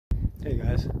Hey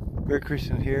guys, Greg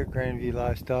Christian here, Grandview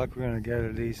Livestock. We're going to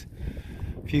gather these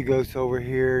few goats over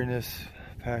here in this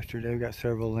pasture. They've got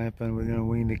several limping. We're going to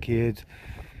wean the kids.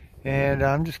 And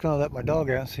I'm just going to let my dog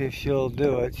out and see if she'll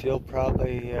do it. She'll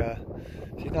probably,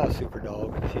 she's not a super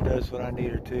dog. She does what I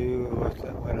need her to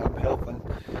when I'm helping.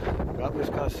 But I'm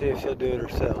just going to see if she'll do it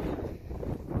herself.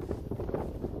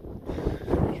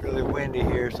 It's really windy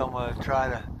here, so I'm going to try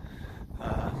to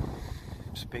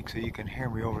speak so you can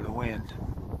hear me over the wind.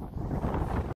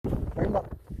 Bring him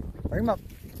up. Bring him up.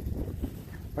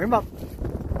 Bring him up.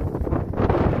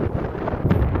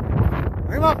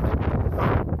 Bring him up.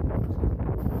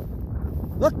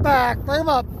 Look back. Bring him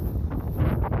up.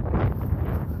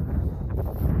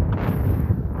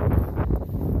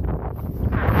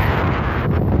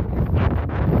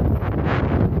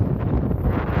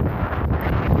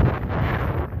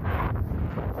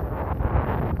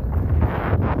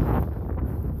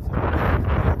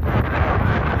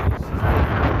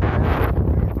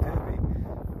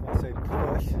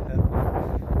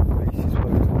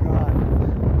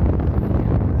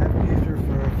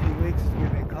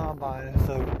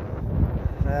 So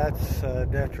that's a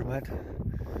detriment.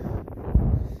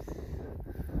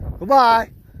 Goodbye.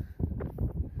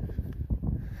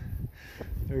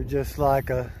 They're just like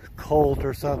a colt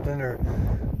or something, or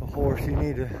a horse. You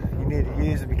need to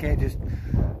use them. You can't just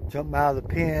jump them out of the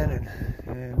pen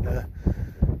and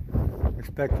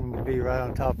expect them to be right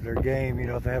on top of their game. You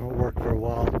know, if they haven't worked for a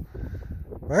while.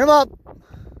 Bring them up.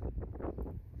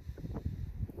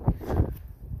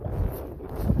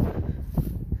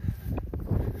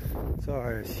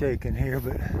 Sorry, it's shaking here,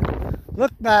 but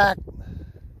look back.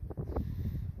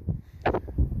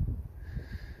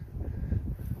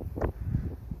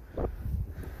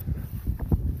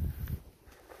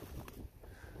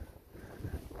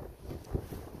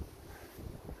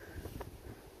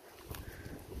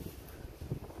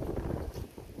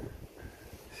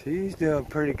 She's doing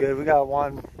pretty good. We got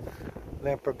one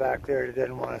limper back there that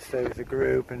doesn't want to stay with the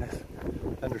group, and it's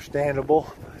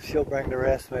understandable. She'll bring the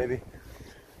rest maybe.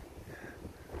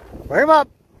 Bring him up.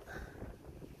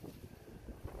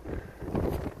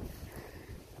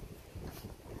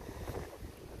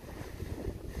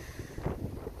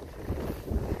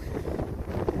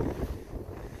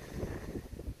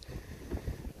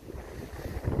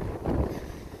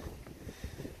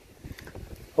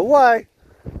 Away.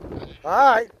 All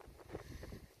right.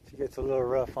 She gets a little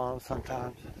rough on them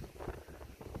sometimes.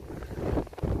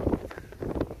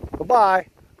 Goodbye.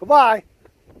 Goodbye.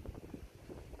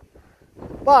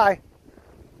 Bye.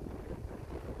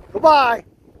 Goodbye.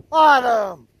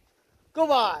 Autumn.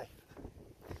 Goodbye.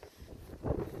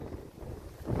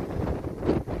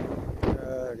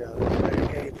 I got a little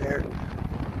renegade there.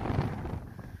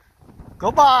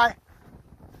 Goodbye.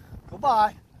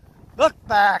 Goodbye. Look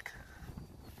back.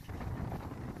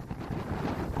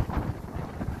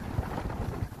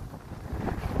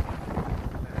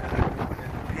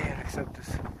 Except this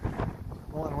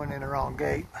one went in the wrong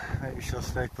gate. Maybe she'll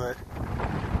stay put.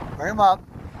 Bring him up.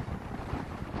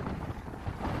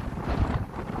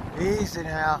 Easy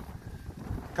now.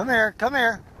 Come here, come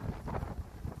here.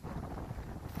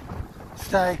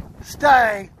 Stay,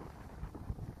 stay.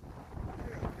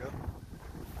 There we go.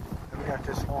 And we got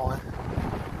this one.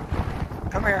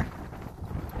 Come here.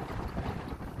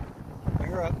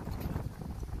 Bring her up.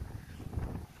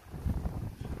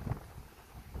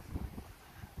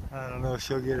 I don't know if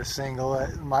she'll get a single.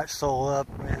 It might soul up.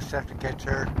 We just have to catch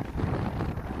her.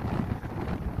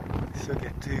 She'll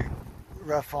get too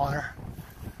rough on her.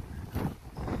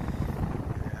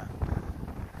 Yeah.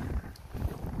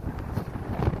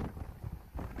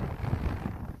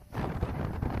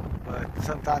 But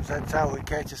sometimes that's how we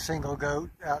catch a single goat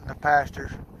out in the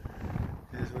pasture,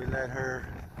 is we let her.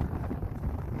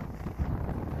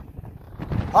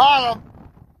 Autumn!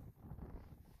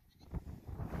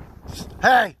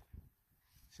 Hey!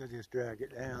 She'll just drag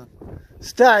it down.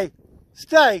 Stay!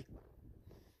 Stay!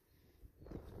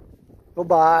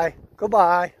 Goodbye.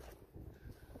 Goodbye.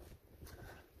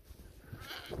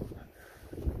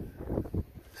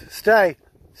 Stay.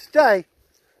 Stay.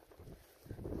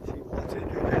 She wants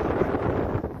it now.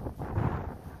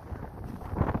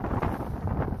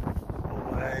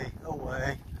 Away.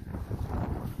 Away.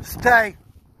 Stay.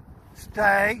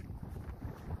 Stay.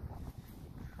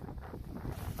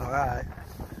 All right.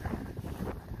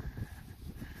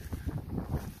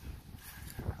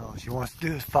 All she wants to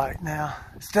do is fight now.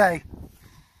 Stay.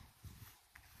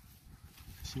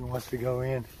 She wants to go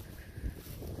in.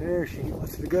 There she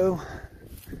wants to go.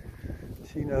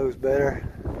 She knows better.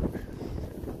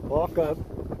 Walk up.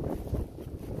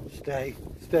 Stay.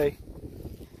 Stay.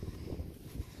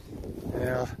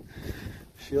 Yeah.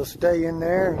 she'll stay in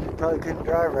there. You probably couldn't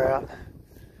drive her out.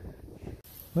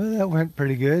 Well, that went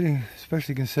pretty good,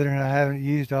 especially considering I haven't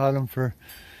used Autumn for,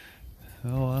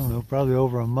 oh, I don't know, probably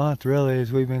over a month really,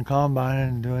 as we've been combining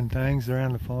and doing things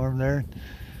around the farm there.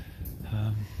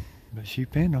 But she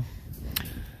pinned them.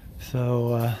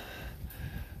 So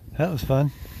that was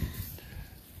fun.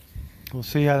 We'll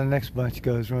see how the next bunch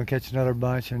goes. We're going to catch another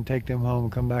bunch and take them home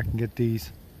and come back and get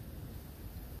these.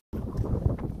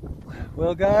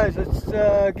 Well guys, let's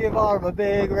give Autumn a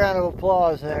big round of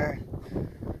applause there.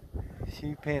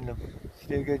 She pinned them. She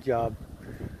did a good job.